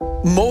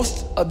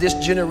Most of this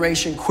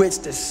generation quits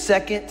the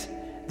second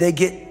they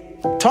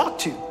get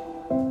talked to.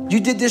 You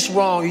did this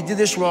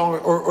wrong,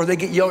 or they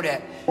get yelled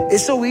at.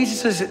 It's so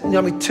easy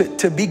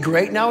to be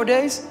great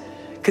nowadays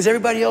because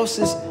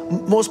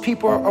most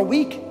people are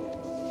weak.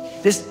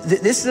 This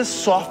is a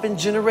softened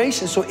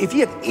generation. So if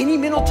you have any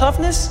mental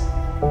toughness,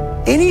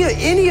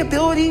 any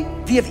ability,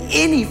 if you have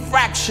any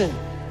fraction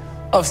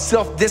of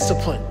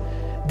self-discipline,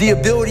 the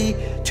ability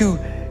to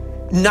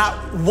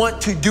not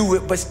want to do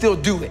it but still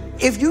do it,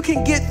 if you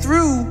can get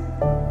through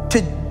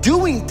to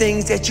doing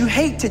things that you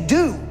hate to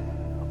do,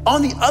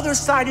 on the other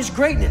side is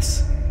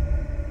greatness.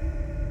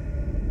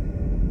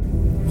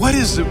 What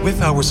is it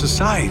with our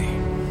society?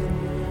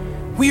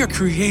 We are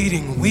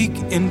creating weak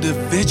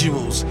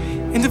individuals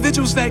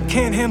that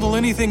can't handle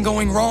anything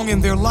going wrong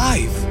in their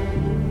life.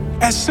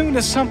 As soon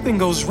as something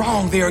goes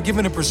wrong, they are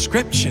given a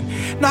prescription,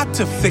 not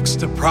to fix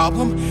the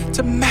problem,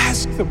 to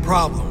mask the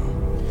problem.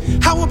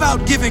 How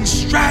about giving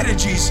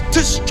strategies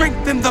to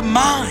strengthen the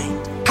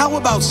mind? How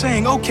about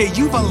saying, okay,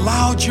 you've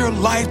allowed your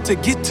life to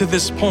get to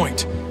this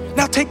point.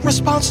 Now take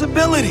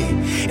responsibility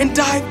and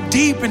dive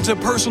deep into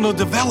personal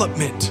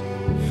development.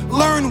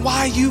 Learn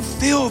why you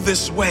feel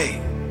this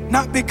way,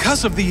 not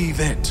because of the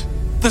event.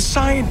 The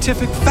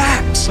scientific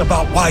facts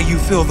about why you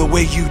feel the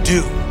way you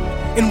do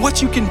and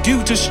what you can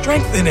do to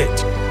strengthen it.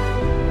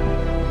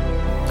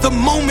 The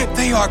moment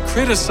they are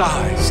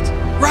criticized,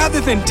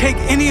 rather than take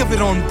any of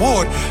it on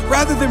board,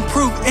 rather than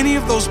prove any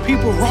of those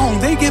people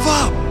wrong, they give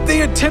up.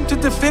 They attempt to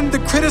defend the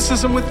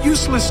criticism with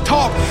useless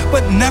talk,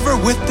 but never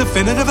with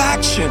definitive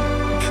action.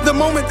 The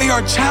moment they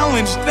are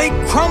challenged, they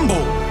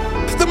crumble.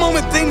 The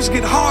moment things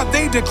get hard,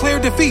 they declare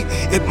defeat.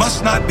 It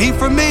must not be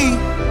for me.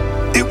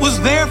 It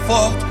was their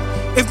fault.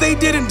 If they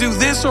didn't do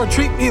this or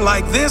treat me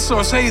like this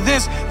or say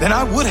this, then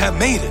I would have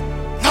made it.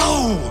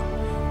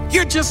 No,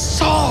 you're just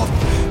soft.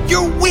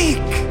 You're weak.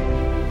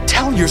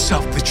 Tell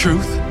yourself the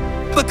truth.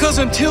 Because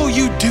until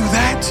you do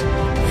that,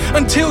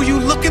 until you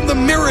look in the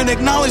mirror and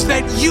acknowledge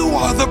that you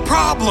are the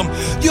problem,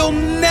 you'll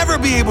never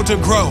be able to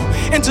grow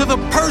into the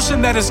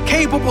person that is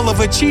capable of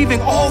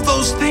achieving all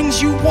those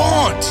things you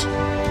want.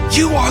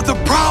 You are the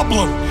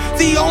problem,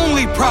 the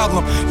only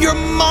problem. Your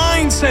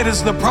mindset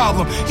is the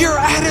problem. Your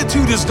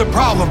attitude is the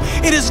problem.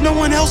 It is no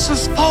one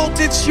else's fault,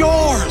 it's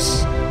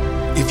yours.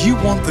 If you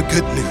want the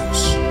good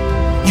news,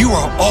 you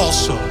are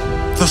also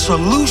the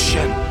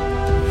solution.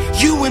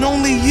 You and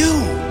only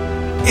you.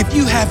 If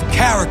you have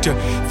character,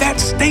 that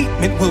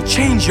statement will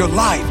change your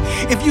life.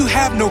 If you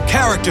have no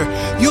character,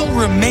 you'll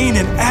remain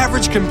an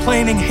average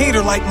complaining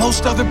hater like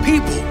most other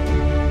people.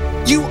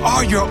 You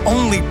are your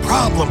only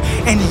problem,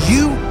 and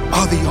you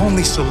are the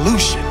only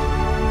solution.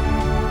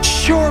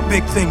 Sure,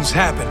 big things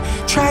happen,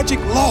 tragic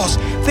loss,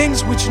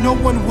 things which no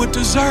one would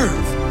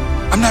deserve.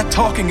 I'm not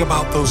talking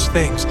about those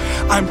things.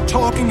 I'm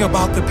talking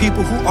about the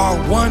people who are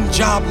one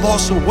job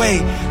loss away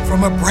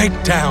from a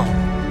breakdown.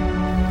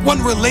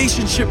 One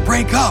relationship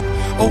breakup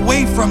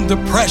away from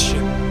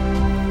depression.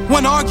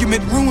 One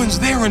argument ruins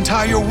their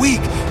entire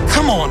week.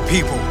 Come on,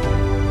 people.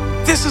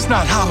 This is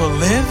not how to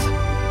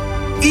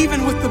live.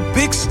 Even with the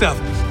big stuff,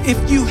 if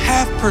you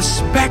have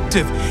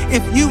perspective,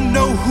 if you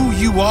know who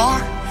you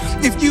are,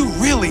 if you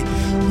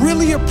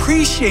really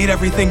appreciate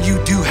everything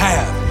you do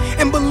have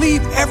and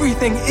believe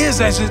everything is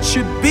as it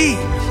should be,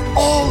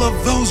 all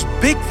of those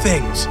big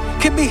things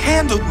can be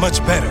handled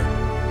much better.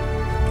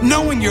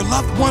 Knowing your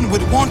loved one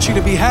would want you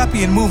to be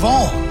happy and move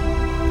on.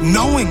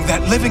 Knowing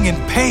that living in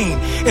pain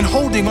and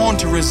holding on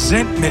to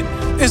resentment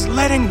is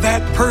letting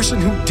that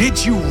person who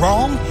did you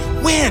wrong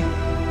win.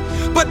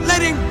 But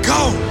letting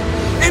go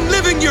and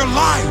living your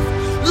life,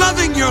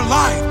 loving your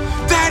life,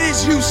 that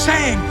is you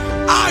saying,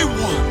 I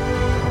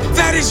won.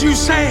 That is you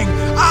saying,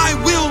 I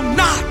will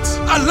not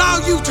allow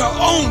you to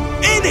own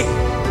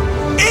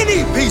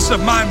any piece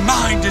of my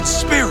mind and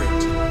spirit.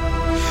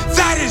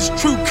 That is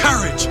true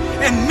courage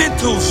and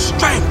mental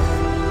strength.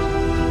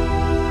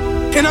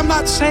 And I'm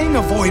not saying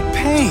avoid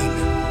pain.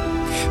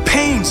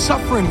 Pain,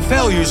 suffering,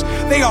 failures,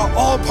 they are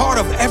all part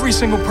of every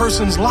single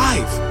person's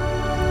life.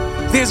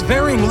 There's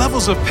varying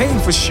levels of pain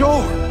for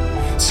sure.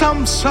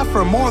 Some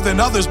suffer more than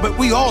others, but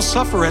we all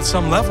suffer at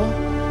some level.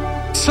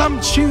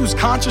 Some choose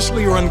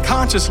consciously or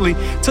unconsciously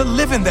to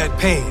live in that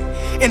pain,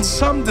 and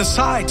some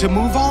decide to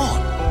move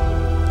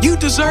on. You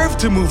deserve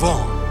to move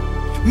on.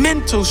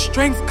 Mental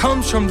strength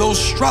comes from those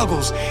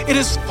struggles. It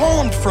is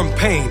formed from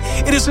pain.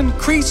 It is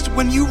increased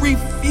when you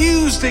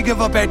refuse to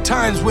give up at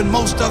times when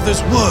most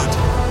others would.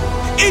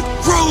 It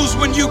grows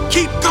when you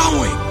keep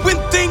going, when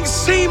things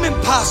seem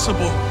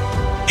impossible.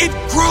 It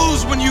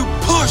grows when you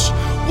push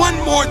one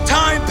more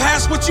time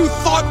past what you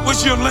thought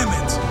was your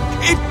limit.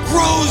 It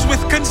grows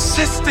with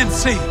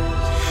consistency.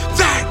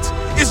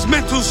 That is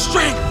mental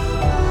strength.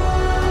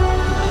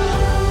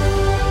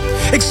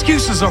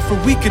 Excuses are for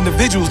weak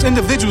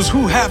individuals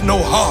who have no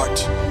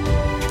heart.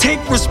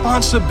 Take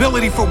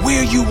responsibility for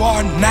where you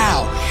are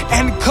now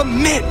and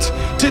commit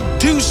to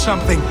do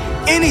something,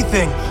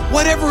 anything,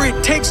 whatever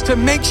it takes to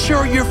make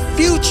sure your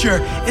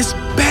future is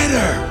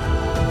better.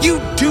 You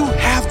do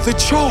have the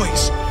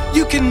choice.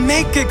 You can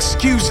make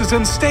excuses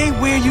and stay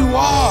where you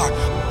are,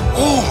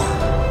 or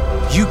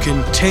you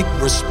can take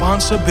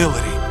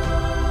responsibility,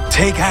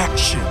 take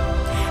action,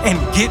 and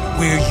get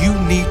where you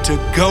need to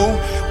go,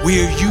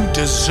 where you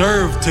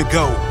deserve to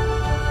go.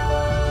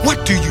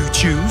 What do you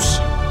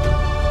choose?